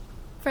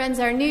Friends,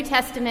 our New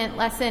Testament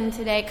lesson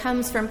today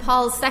comes from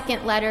Paul's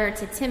second letter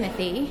to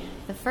Timothy,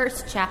 the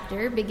first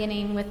chapter,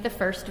 beginning with the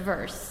first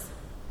verse.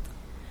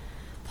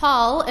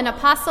 Paul, an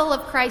apostle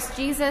of Christ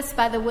Jesus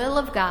by the will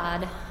of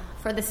God,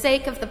 for the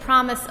sake of the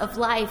promise of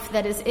life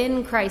that is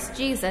in Christ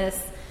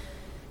Jesus,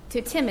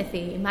 to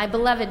Timothy, my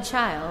beloved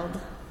child,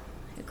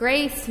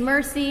 grace,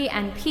 mercy,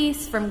 and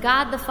peace from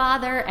God the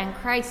Father and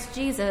Christ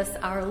Jesus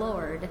our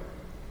Lord.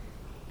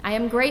 I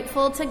am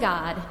grateful to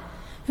God,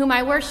 whom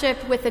I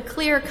worship with a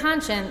clear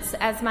conscience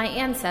as my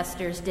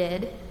ancestors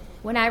did,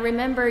 when I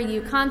remember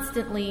you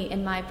constantly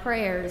in my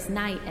prayers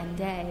night and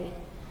day.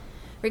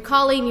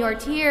 Recalling your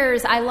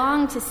tears, I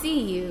long to see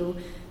you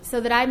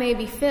so that I may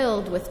be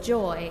filled with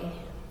joy.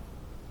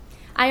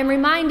 I am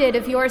reminded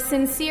of your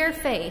sincere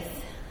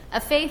faith,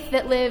 a faith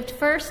that lived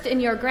first in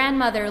your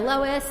grandmother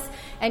Lois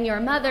and your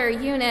mother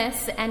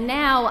Eunice, and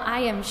now,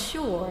 I am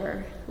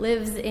sure,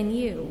 lives in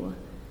you.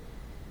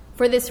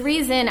 For this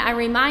reason, I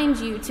remind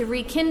you to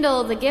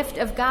rekindle the gift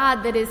of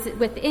God that is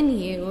within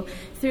you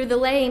through the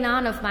laying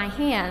on of my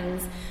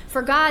hands.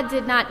 For God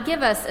did not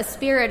give us a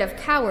spirit of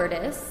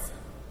cowardice,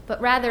 but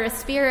rather a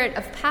spirit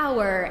of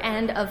power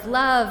and of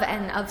love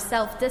and of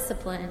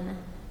self-discipline.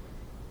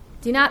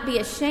 Do not be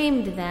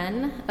ashamed,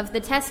 then, of the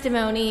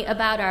testimony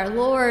about our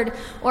Lord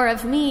or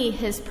of me,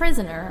 his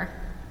prisoner,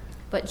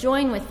 but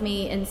join with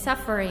me in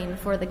suffering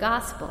for the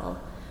gospel,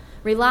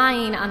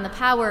 relying on the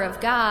power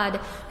of God,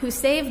 who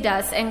saved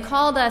us and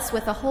called us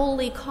with a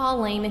holy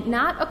calling,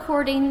 not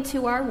according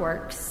to our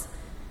works,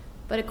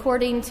 but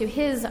according to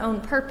his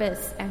own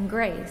purpose and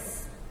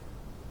grace.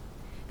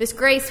 This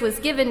grace was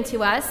given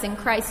to us in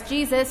Christ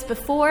Jesus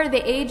before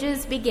the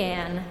ages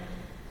began,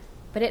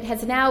 but it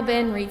has now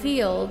been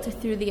revealed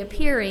through the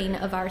appearing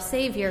of our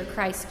Savior,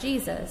 Christ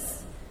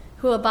Jesus,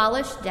 who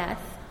abolished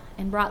death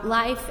and brought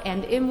life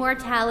and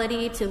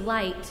immortality to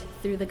light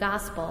through the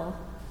gospel.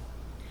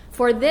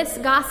 For this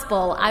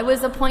gospel I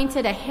was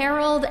appointed a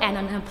herald and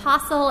an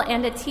apostle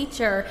and a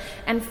teacher,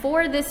 and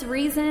for this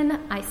reason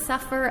I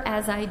suffer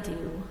as I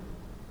do.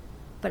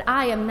 But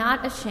I am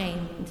not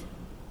ashamed,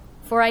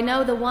 for I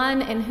know the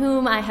one in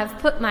whom I have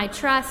put my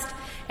trust,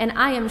 and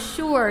I am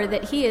sure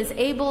that he is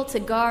able to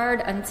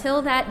guard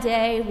until that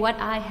day what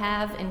I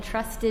have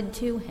entrusted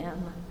to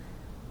him.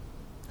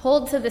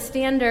 Hold to the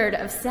standard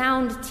of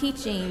sound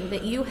teaching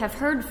that you have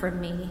heard from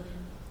me,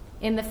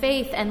 in the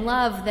faith and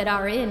love that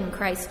are in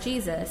Christ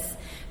Jesus.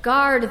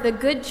 Guard the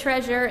good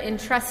treasure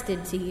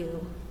entrusted to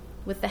you,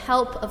 with the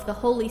help of the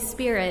Holy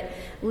Spirit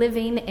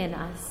living in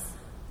us.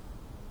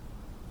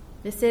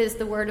 This is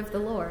the word of the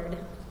Lord.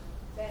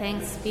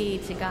 Thanks be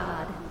to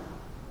God.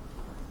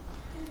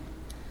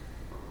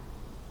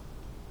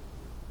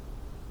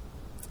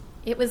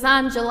 It was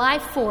on July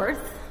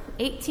 4th,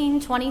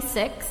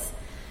 1826,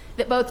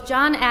 that both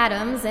John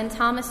Adams and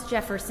Thomas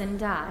Jefferson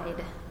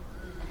died.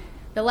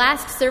 The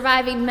last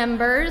surviving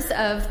members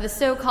of the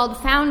so-called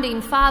Founding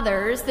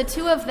Fathers, the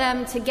two of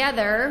them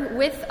together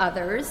with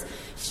others,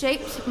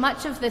 shaped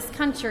much of this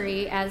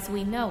country as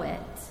we know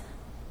it.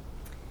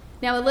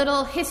 Now, a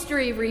little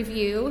history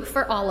review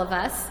for all of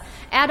us.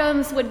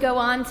 Adams would go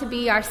on to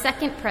be our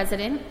second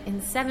president in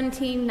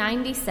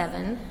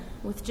 1797,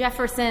 with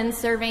Jefferson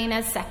serving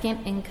as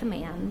second in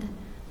command.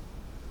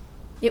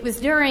 It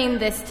was during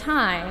this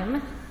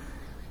time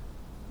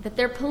that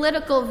their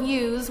political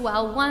views,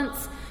 while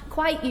once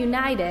quite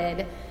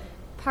united,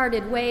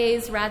 parted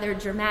ways rather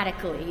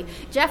dramatically.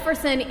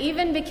 Jefferson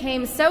even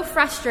became so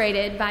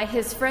frustrated by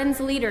his friend's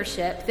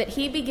leadership that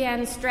he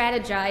began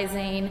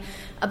strategizing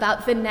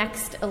about the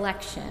next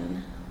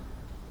election.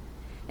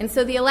 And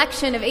so the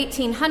election of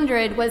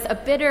 1800 was a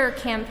bitter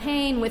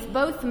campaign, with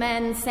both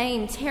men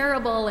saying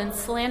terrible and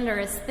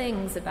slanderous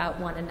things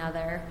about one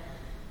another.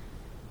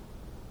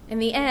 In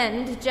the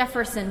end,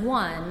 Jefferson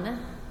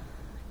won,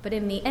 but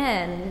in the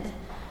end,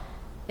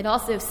 it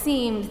also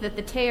seemed that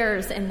the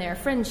tears in their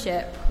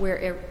friendship were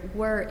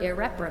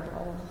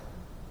irreparable.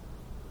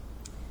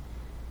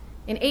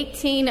 In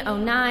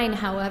 1809,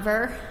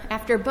 however,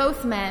 after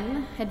both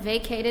men had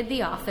vacated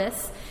the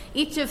office,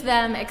 each of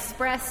them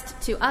expressed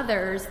to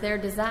others their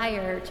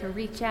desire to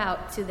reach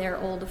out to their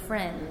old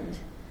friend.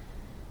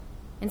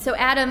 And so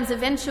Adams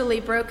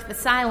eventually broke the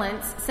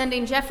silence,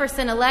 sending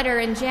Jefferson a letter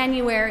in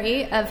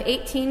January of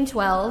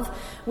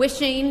 1812,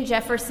 wishing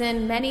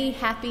Jefferson many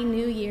happy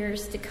New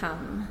Years to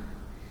come.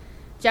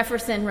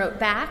 Jefferson wrote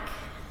back,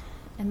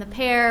 and the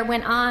pair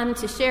went on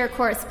to share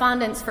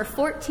correspondence for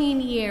 14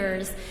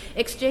 years,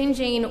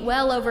 exchanging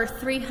well over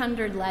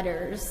 300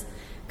 letters,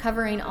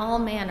 covering all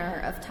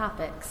manner of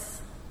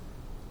topics.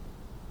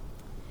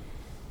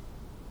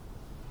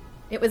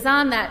 It was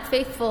on that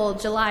fateful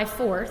July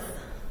 4th,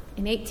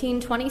 in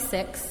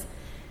 1826,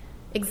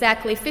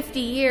 exactly 50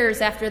 years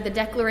after the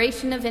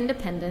Declaration of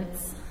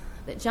Independence,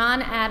 that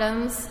John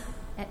Adams,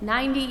 at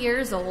 90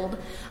 years old,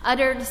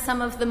 uttered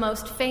some of the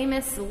most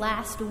famous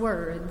last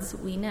words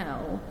we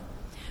know.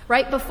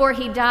 Right before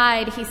he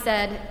died, he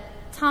said,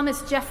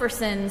 "Thomas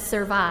Jefferson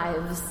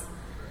survives."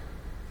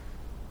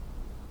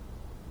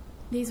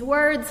 These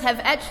words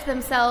have etched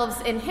themselves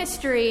in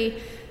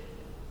history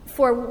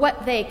for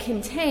what they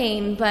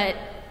contain, but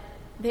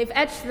they've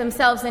etched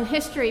themselves in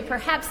history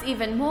perhaps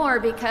even more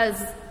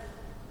because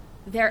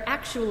they're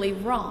actually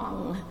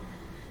wrong.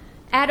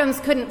 Adams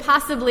couldn't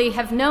possibly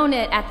have known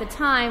it at the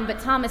time, but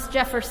Thomas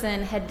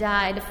Jefferson had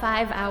died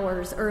 5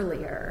 hours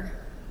earlier.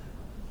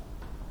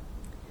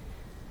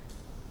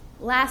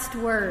 Last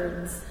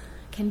words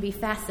can be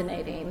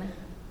fascinating.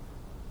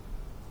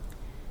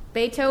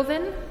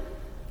 Beethoven,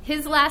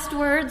 his last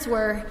words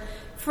were,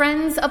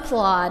 "Friends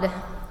applaud,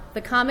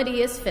 the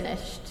comedy is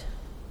finished."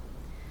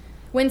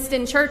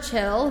 Winston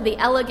Churchill, the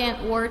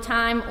elegant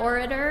wartime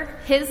orator,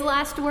 his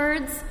last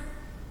words,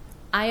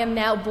 "I am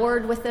now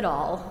bored with it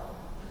all."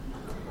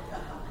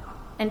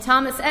 And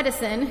Thomas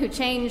Edison, who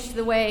changed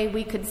the way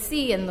we could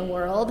see in the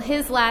world,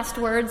 his last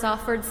words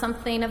offered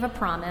something of a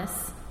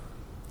promise.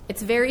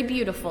 "It's very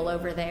beautiful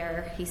over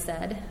there," he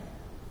said.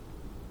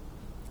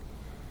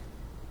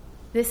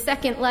 This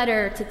second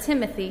letter to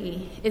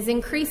Timothy is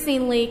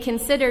increasingly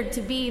considered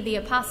to be the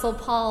Apostle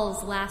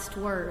Paul's last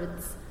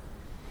words.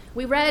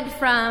 We read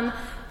from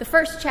the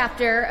first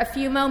chapter a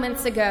few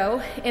moments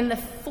ago. In the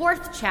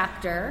 4th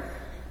chapter,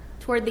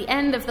 toward the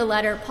end of the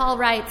letter, Paul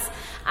writes,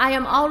 "I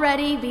am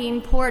already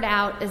being poured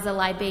out as a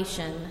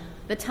libation.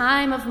 The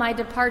time of my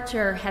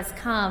departure has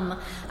come.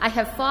 I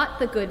have fought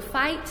the good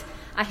fight.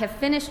 I have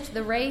finished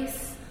the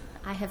race.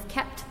 I have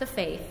kept the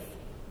faith."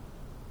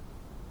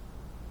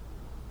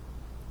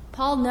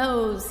 Paul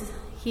knows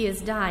he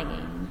is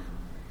dying,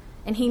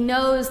 and he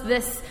knows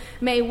this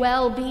may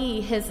well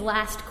be his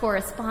last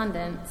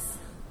correspondence.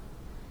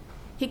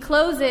 He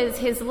closes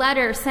his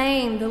letter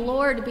saying, "The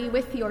Lord be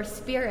with your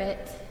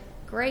spirit.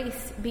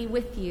 Grace be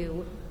with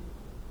you."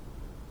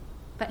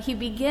 But he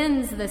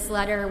begins this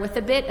letter with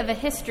a bit of a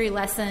history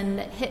lesson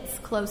that hits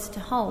close to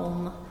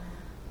home.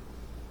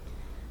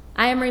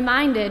 "I am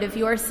reminded of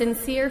your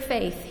sincere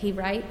faith," he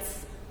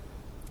writes,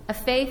 "a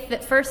faith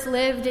that first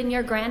lived in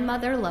your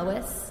grandmother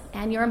Lois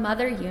and your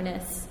mother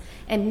Eunice,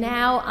 and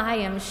now I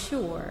am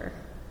sure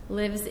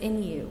lives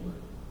in you."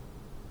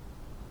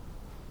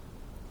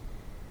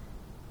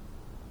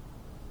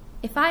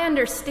 If I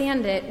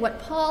understand it, what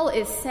Paul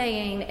is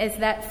saying is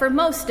that for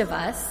most of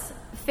us,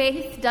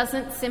 faith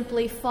doesn't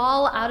simply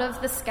fall out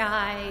of the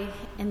sky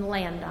and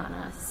land on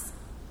us.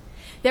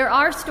 There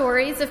are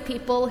stories of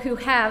people who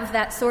have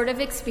that sort of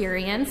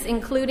experience,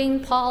 including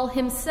Paul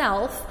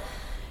himself,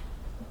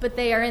 but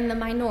they are in the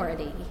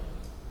minority.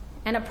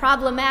 And a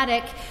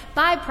problematic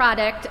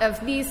byproduct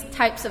of these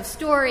types of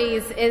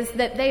stories is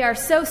that they are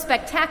so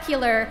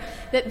spectacular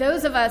that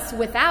those of us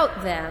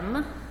without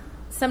them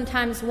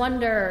sometimes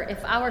wonder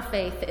if our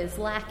faith is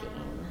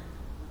lacking.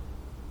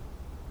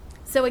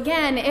 So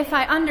again, if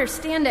I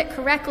understand it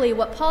correctly,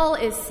 what Paul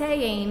is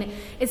saying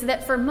is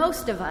that for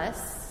most of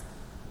us,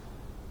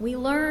 we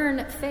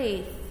learn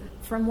faith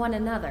from one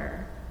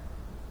another.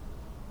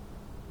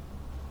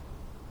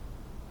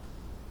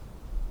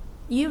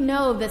 You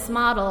know this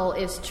model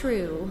is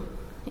true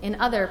in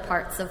other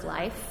parts of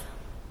life.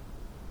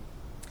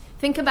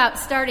 Think about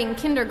starting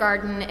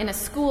kindergarten in a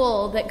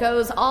school that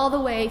goes all the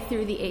way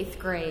through the 8th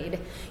grade.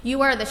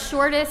 You are the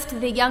shortest,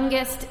 the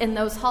youngest, and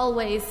those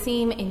hallways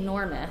seem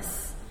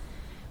enormous.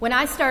 When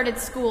I started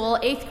school,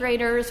 8th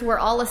graders were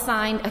all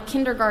assigned a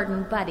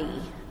kindergarten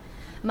buddy.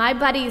 My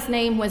buddy's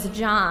name was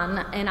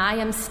John, and I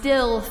am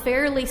still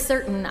fairly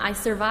certain I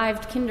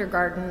survived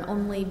kindergarten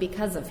only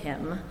because of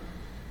him.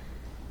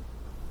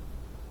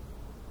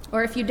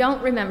 Or if you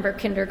don't remember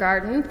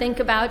kindergarten, think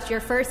about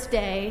your first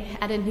day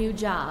at a new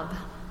job.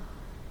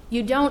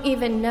 You don't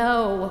even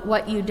know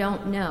what you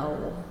don't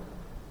know.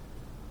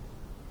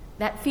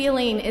 That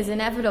feeling is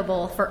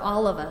inevitable for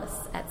all of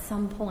us at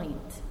some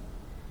point.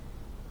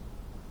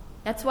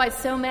 That's why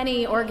so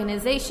many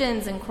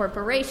organizations and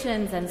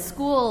corporations and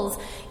schools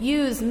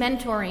use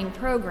mentoring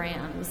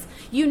programs.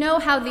 You know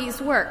how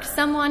these work.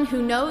 Someone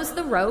who knows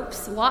the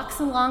ropes walks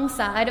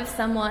alongside of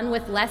someone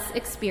with less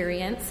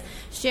experience,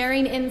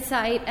 sharing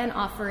insight and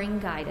offering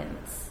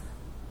guidance.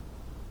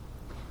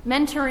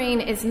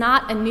 Mentoring is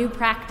not a new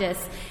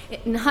practice,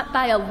 not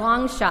by a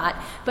long shot,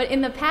 but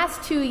in the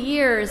past 2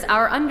 years,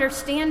 our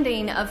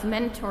understanding of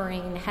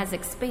mentoring has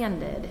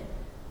expanded.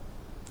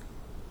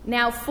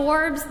 Now,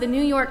 Forbes, the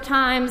New York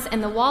Times,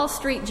 and the Wall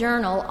Street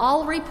Journal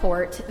all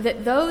report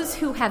that those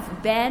who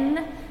have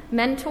been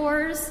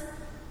mentors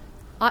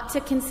ought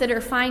to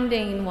consider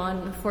finding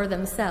one for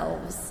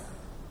themselves.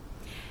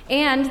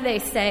 And they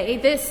say,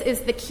 this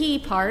is the key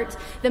part,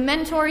 the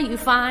mentor you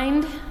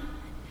find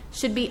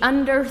should be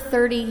under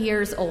 30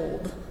 years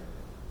old.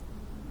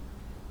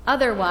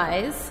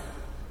 Otherwise,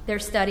 their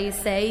studies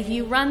say,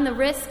 you run the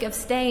risk of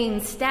staying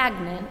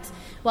stagnant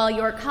while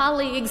your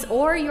colleagues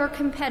or your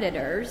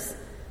competitors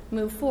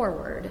move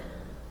forward.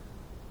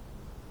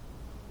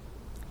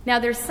 Now,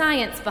 there's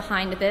science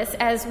behind this.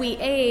 As we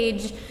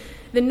age,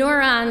 the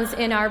neurons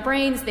in our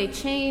brains, they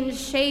change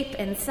shape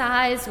and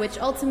size, which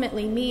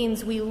ultimately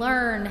means we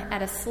learn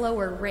at a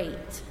slower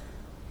rate.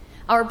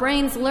 Our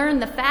brains learn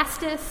the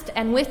fastest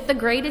and with the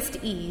greatest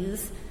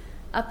ease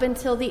up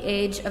until the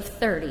age of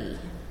 30.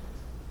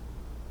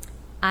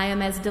 I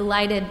am as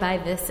delighted by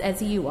this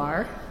as you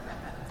are.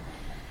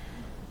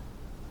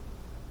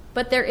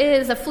 But there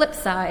is a flip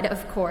side,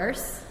 of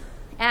course.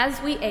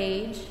 As we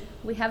age,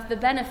 we have the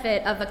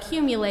benefit of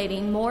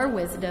accumulating more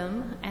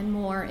wisdom and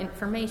more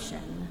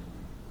information.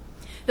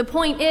 The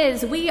point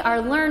is, we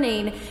are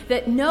learning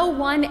that no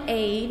one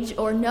age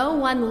or no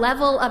one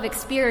level of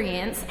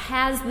experience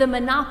has the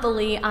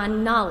monopoly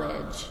on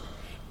knowledge.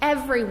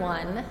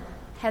 Everyone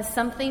has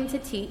something to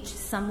teach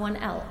someone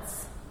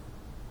else.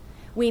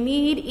 We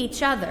need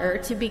each other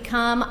to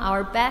become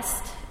our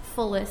best,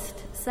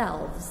 fullest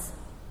selves.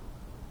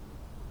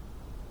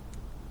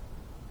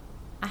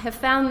 I have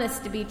found this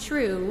to be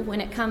true when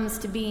it comes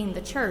to being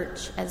the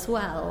church as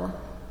well.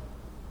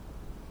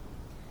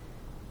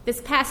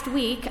 This past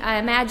week, I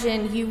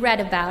imagine you read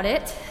about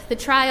it. The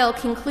trial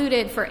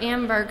concluded for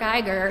Amber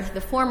Geiger,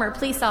 the former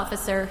police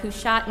officer who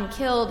shot and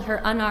killed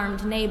her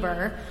unarmed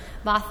neighbor,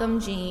 Botham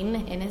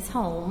Jean, in his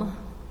home.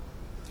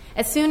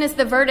 As soon as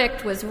the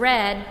verdict was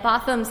read,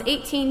 Botham's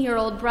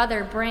 18-year-old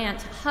brother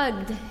Brant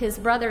hugged his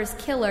brother's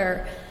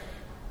killer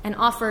and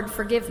offered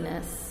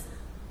forgiveness.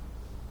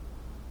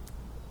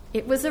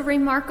 It was a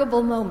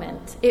remarkable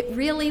moment. It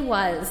really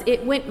was.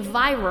 It went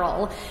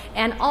viral,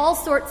 and all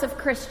sorts of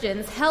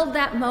Christians held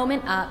that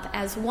moment up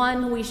as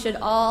one we should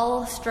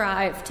all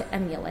strive to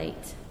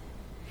emulate.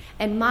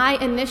 And my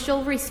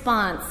initial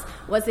response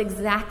was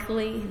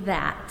exactly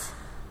that.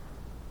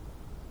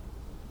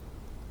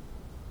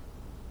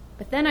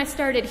 But then I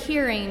started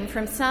hearing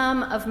from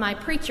some of my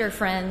preacher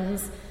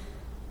friends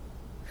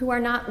who are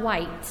not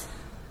white.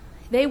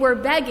 They were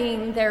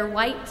begging their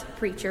white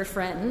preacher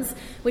friends,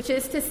 which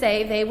is to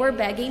say they were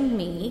begging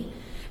me,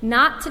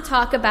 not to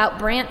talk about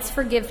Brant's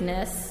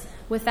forgiveness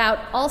without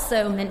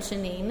also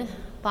mentioning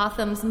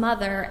Botham's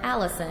mother,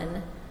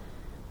 Allison,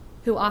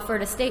 who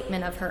offered a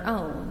statement of her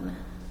own.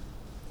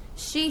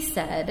 She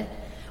said,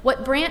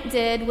 "What Brant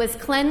did was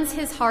cleanse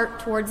his heart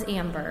towards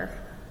Amber.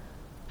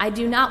 I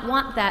do not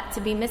want that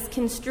to be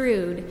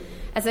misconstrued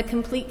as a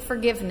complete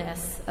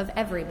forgiveness of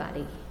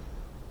everybody."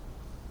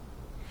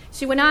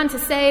 She went on to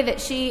say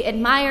that she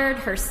admired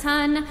her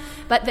son,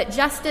 but that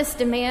justice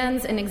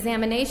demands an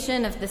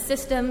examination of the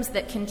systems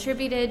that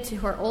contributed to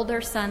her older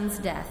son's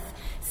death,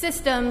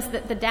 systems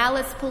that the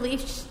Dallas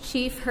police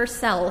chief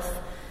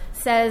herself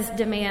says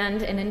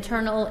demand an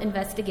internal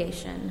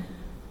investigation.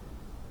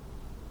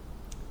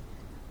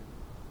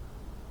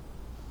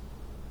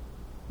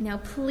 Now,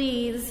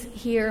 please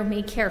hear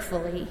me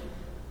carefully.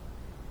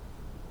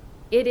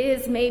 It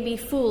is maybe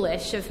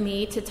foolish of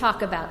me to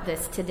talk about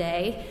this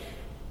today,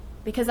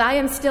 because I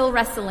am still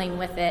wrestling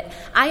with it.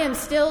 I am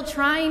still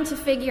trying to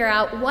figure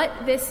out what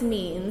this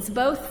means,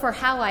 both for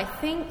how I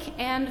think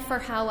and for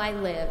how I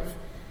live.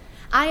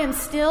 I am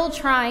still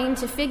trying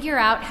to figure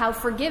out how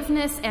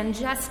forgiveness and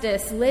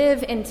justice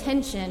live in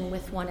tension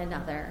with one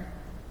another.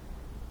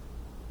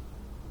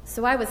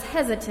 So I was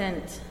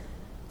hesitant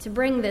to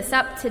bring this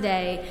up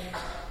today,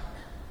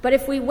 but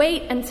if we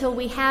wait until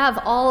we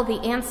have all the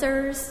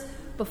answers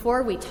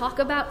before we talk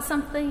about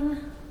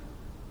something,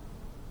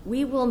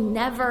 we will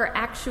never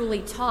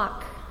actually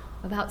talk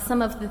about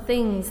some of the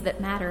things that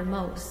matter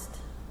most.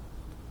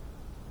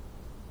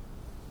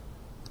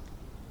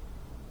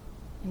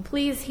 And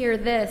please hear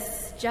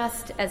this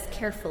just as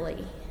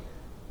carefully.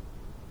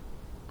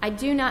 I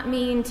do not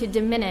mean to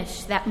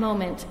diminish that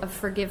moment of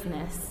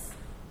forgiveness,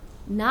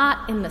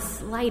 not in the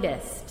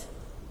slightest.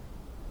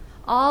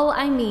 All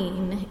I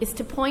mean is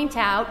to point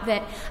out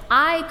that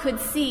I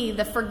could see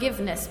the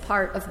forgiveness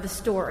part of the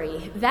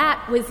story.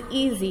 That was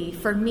easy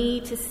for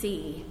me to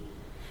see.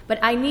 But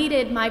I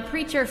needed my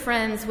preacher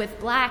friends with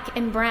black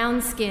and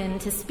brown skin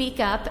to speak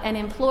up and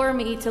implore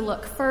me to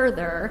look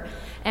further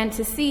and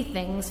to see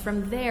things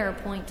from their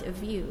point of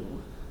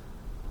view.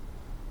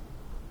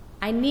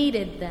 I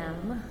needed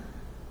them,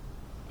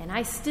 and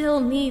I still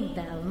need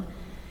them,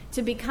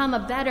 to become a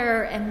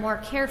better and more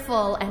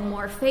careful and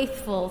more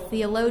faithful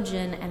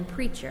theologian and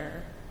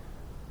preacher.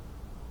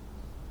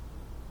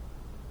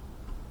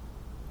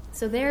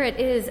 So there it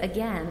is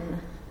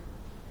again.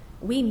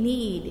 We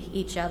need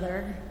each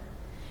other.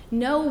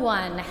 No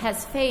one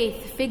has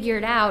faith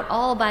figured out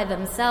all by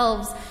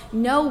themselves.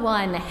 No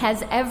one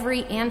has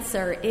every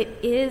answer. It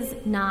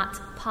is not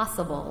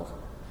possible.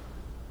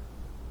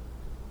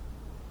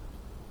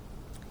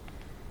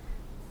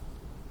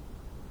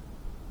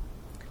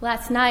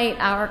 Last night,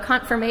 our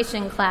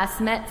confirmation class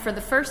met for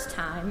the first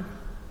time.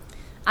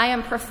 I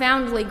am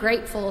profoundly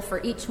grateful for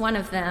each one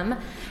of them,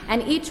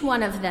 and each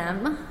one of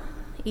them,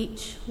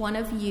 each one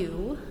of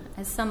you,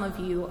 as some of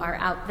you are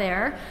out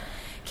there,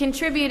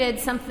 contributed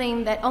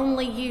something that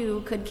only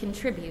you could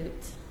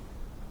contribute.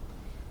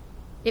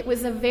 It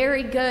was a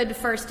very good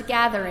first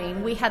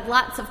gathering. We had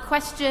lots of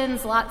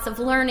questions, lots of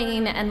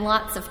learning, and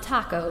lots of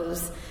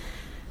tacos.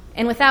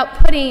 And without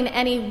putting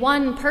any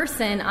one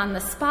person on the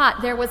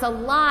spot, there was a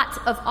lot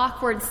of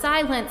awkward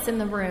silence in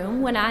the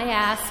room when I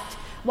asked,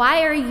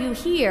 "Why are you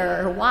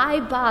here?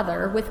 Why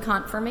bother with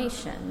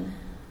confirmation?"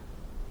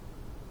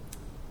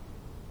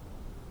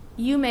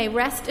 You may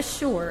rest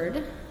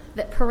assured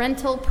that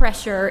parental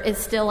pressure is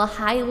still a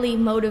highly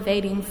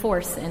motivating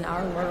force in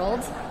our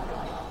world.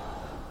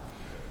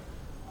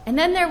 And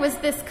then there was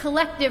this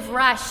collective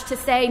rush to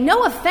say,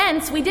 no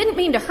offense, we didn't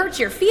mean to hurt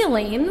your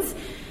feelings.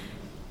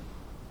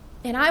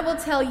 And I will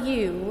tell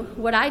you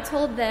what I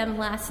told them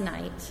last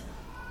night.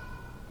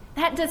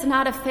 That does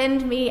not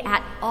offend me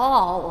at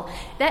all.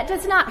 That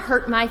does not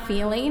hurt my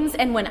feelings.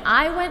 And when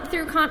I went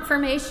through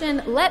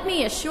confirmation, let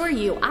me assure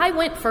you, I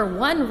went for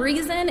one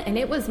reason, and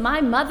it was my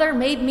mother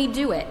made me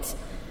do it.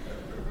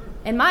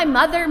 And my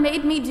mother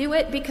made me do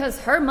it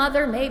because her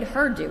mother made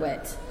her do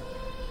it.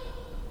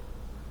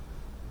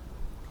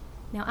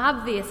 Now,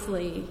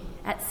 obviously,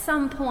 at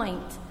some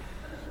point,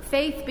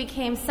 faith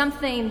became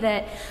something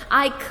that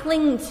I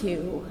cling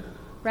to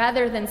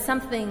rather than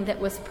something that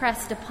was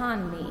pressed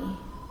upon me.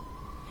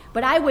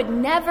 But I would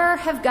never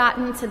have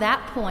gotten to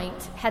that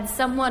point had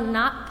someone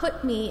not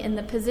put me in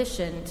the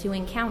position to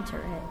encounter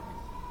it.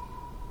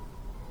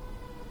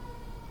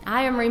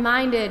 I am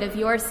reminded of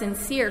your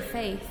sincere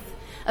faith,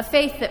 a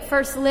faith that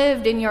first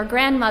lived in your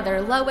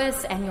grandmother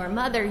Lois and your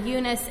mother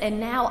Eunice, and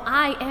now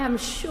I am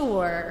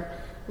sure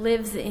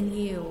lives in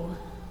you.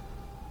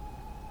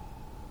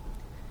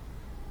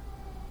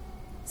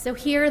 So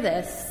hear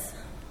this.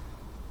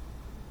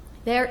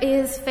 There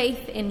is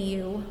faith in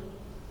you.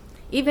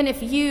 Even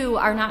if you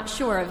are not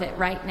sure of it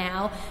right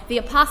now, the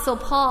Apostle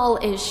Paul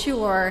is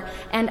sure,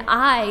 and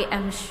I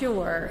am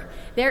sure.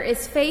 There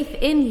is faith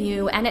in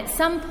you, and at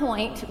some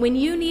point, when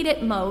you need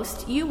it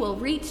most, you will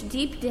reach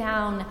deep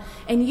down,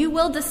 and you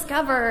will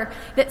discover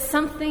that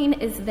something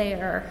is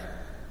there.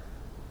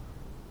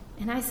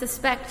 And I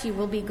suspect you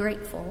will be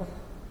grateful.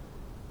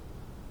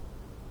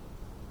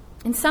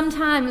 And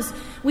sometimes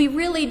we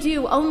really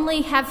do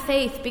only have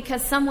faith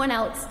because someone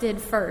else did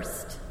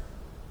first.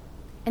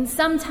 And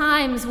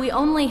sometimes we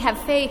only have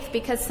faith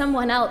because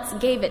someone else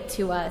gave it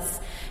to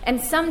us.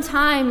 And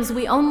sometimes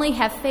we only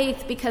have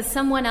faith because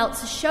someone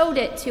else showed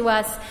it to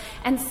us.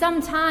 And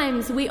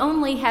sometimes we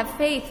only have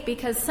faith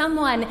because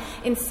someone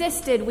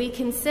insisted we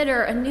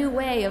consider a new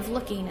way of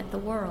looking at the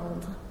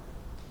world.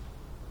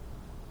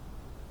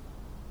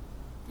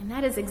 And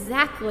that is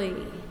exactly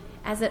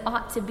as it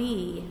ought to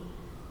be.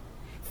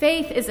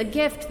 Faith is a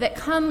gift that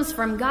comes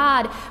from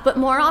God, but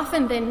more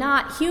often than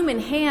not, human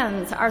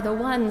hands are the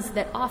ones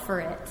that offer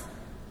it.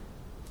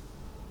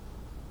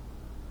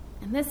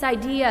 And this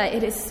idea,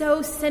 it is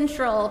so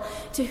central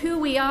to who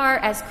we are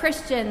as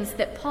Christians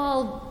that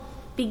Paul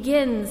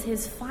begins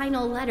his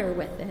final letter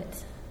with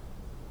it.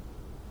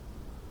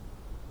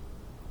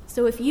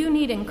 So if you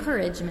need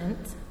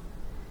encouragement,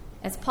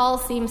 as Paul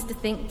seems to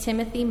think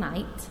Timothy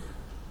might,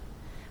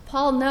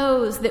 Paul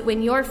knows that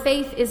when your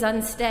faith is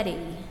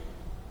unsteady,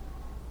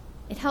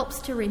 it helps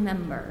to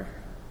remember.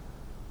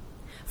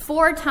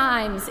 4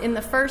 times in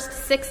the first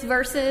 6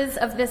 verses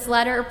of this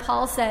letter,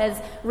 Paul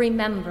says,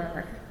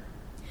 remember.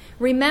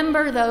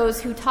 Remember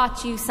those who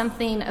taught you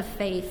something of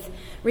faith.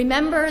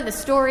 Remember the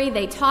story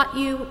they taught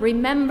you.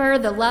 Remember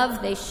the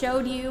love they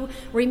showed you.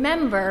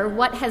 Remember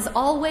what has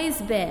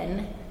always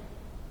been,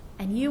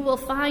 and you will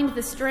find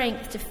the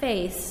strength to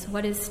face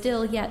what is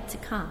still yet to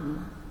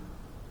come.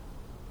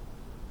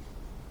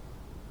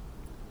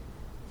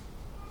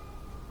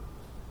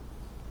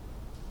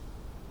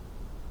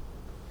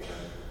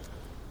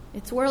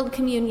 It's World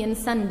Communion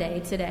Sunday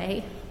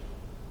today.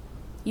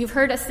 You've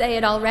heard us say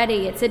it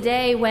already. It's a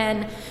day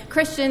when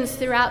Christians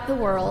throughout the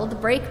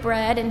world break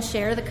bread and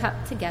share the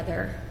cup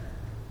together.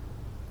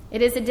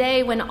 It is a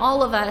day when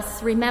all of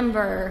us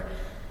remember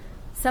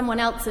someone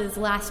else's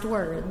last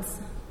words,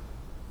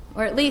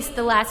 or at least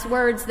the last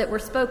words that were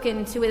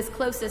spoken to his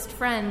closest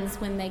friends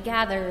when they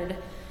gathered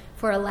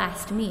for a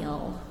last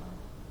meal.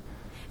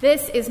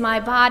 This is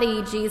my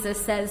body, Jesus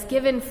says,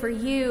 given for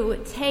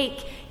you.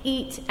 Take,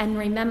 eat, and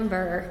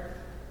remember.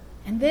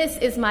 And this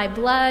is my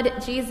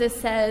blood, Jesus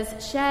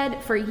says,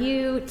 shed for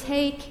you.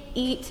 Take,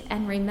 eat,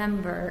 and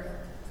remember.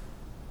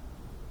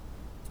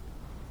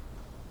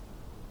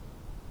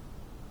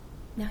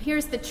 Now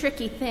here's the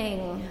tricky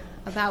thing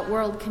about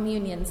World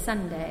Communion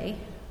Sunday.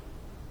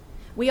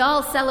 We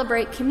all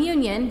celebrate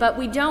communion, but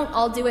we don't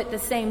all do it the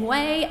same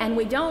way, and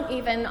we don't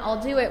even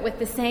all do it with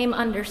the same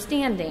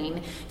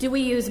understanding. Do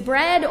we use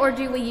bread or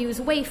do we use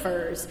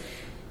wafers?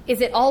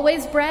 Is it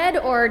always bread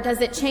or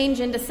does it change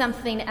into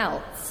something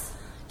else?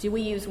 Do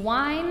we use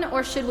wine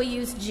or should we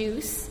use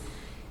juice?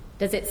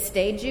 Does it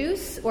stay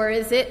juice or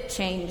is it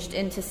changed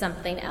into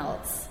something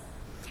else?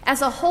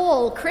 As a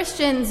whole,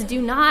 Christians do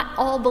not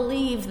all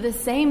believe the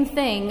same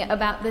thing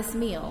about this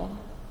meal.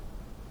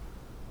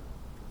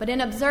 But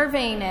in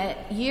observing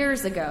it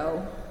years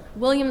ago,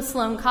 William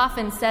Sloane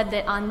Coffin said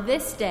that on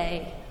this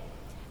day,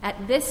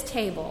 at this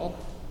table,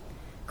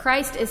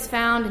 Christ is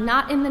found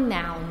not in the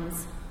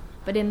nouns,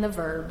 but in the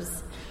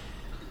verbs.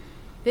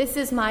 This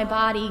is my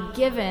body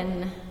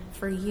given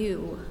for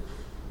you.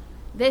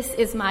 This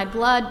is my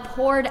blood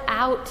poured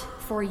out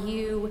for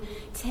you.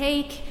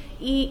 Take,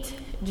 eat,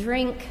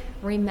 drink,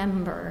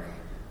 remember.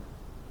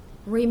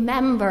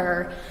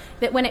 Remember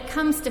that when it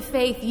comes to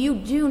faith, you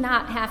do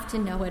not have to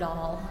know it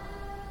all.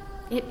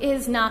 It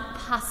is not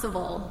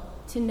possible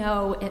to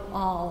know it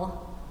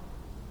all.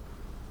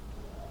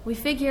 We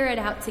figure it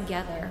out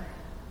together.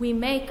 We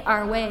make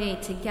our way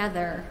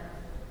together.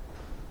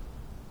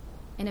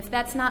 And if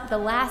that's not the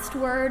last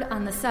word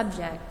on the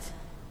subject,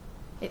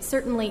 it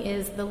certainly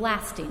is the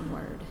lasting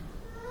word.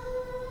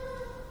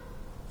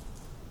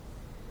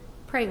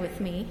 Pray with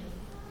me.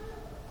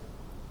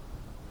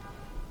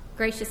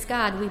 Gracious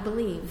God, we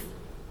believe.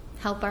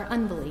 Help our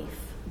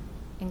unbelief.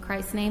 In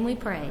Christ's name we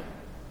pray.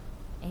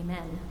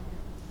 Amen.